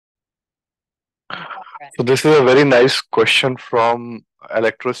So this is a very nice question from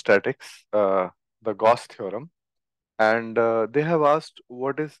electrostatics, the Gauss theorem, and they have asked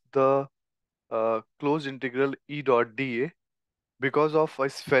what is the closed integral E dot dA because of a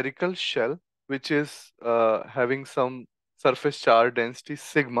spherical shell which is having some surface charge density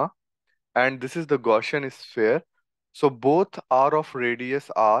sigma, and this is the Gaussian sphere. So both are of radius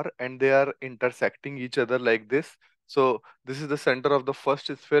r and they are intersecting each other like this. So this is the center of the first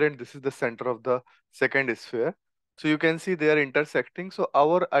sphere and this is the center of the second sphere. So you can see they are intersecting. So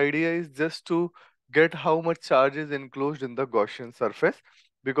our idea is just to get how much charge is enclosed in the Gaussian surface,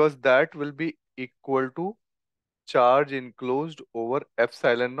 because that will be equal to charge enclosed over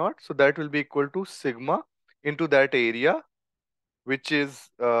epsilon naught. So that will be equal to sigma into that area which is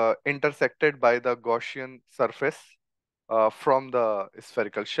intersected by the Gaussian surface from the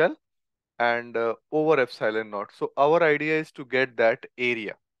spherical shell and over epsilon naught. So our idea is to get that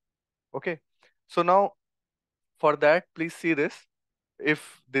area. Okay. So now for that, please see this.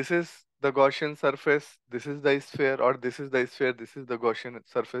 If this is the Gaussian surface, this is the sphere, or this is the sphere, this is the Gaussian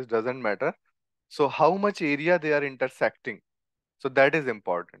surface, doesn't matter. So how much area they are intersecting? So that is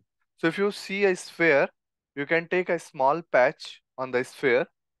important. So if you see a sphere, you can take a small patch on the sphere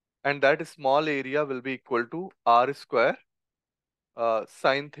and that small area will be equal to r square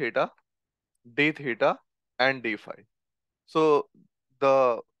sine theta d theta and d phi. So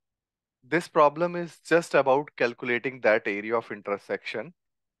the this problem is just about calculating that area of intersection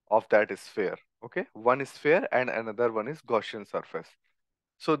of that sphere. Okay, one sphere and another one is Gaussian surface.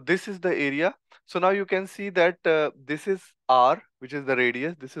 So this is the area. So now you can see that this is r, which is the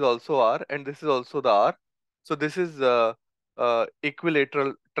radius. This is also r, and this is also the r. So this is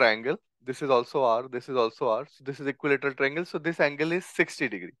equilateral triangle. This is also r. This is also r. So this is equilateral triangle. So this angle is 60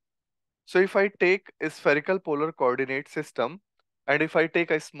 degree. So if I take a spherical polar coordinate system, and if I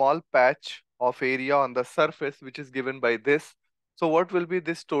take a small patch of area on the surface, which is given by this, so what will be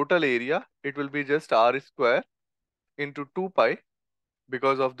this total area? It will be just r square into 2 pi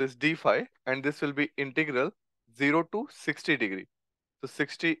because of this d phi, and this will be integral 0 to 60 degree. So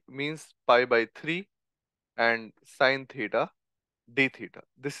 60 means pi by 3 and sine theta d theta.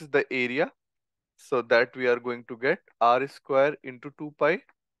 This is the area. So that we are going to get r square into 2 pi.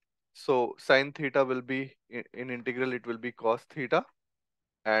 So sine theta will be in integral, it will be cos theta,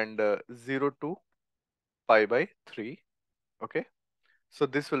 and 0 to pi by 3. Okay. So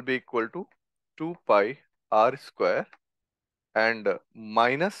this will be equal to 2 pi r square, and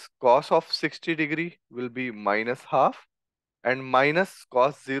minus cos of 60 degree will be minus half, and minus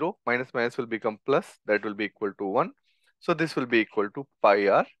cos 0 minus minus will become plus, that will be equal to 1. So this will be equal to pi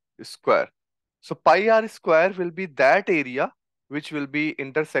r square. So pi r square will be that area which will be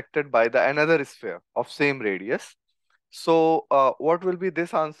intersected by the another sphere of same radius. So what will be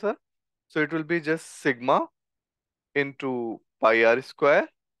this answer? So it will be just sigma into pi r square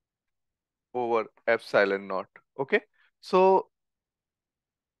over epsilon naught. Okay. So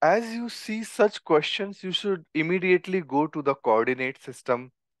as you see such questions, you should immediately go to the coordinate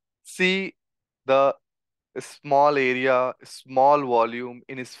system, see the small area, small volume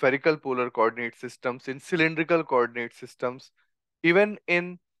in spherical polar coordinate systems, in cylindrical coordinate systems, even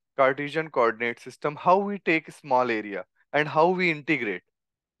in Cartesian coordinate system, how we take small area and how we integrate,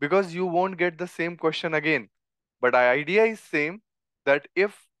 because you won't get the same question again. But the idea is same, that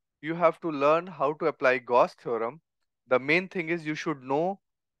if you have to learn how to apply Gauss theorem, the main thing is you should know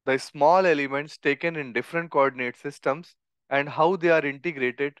the small elements taken in different coordinate systems and how they are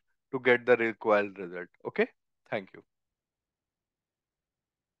integrated to get the required result. Okay, thank you.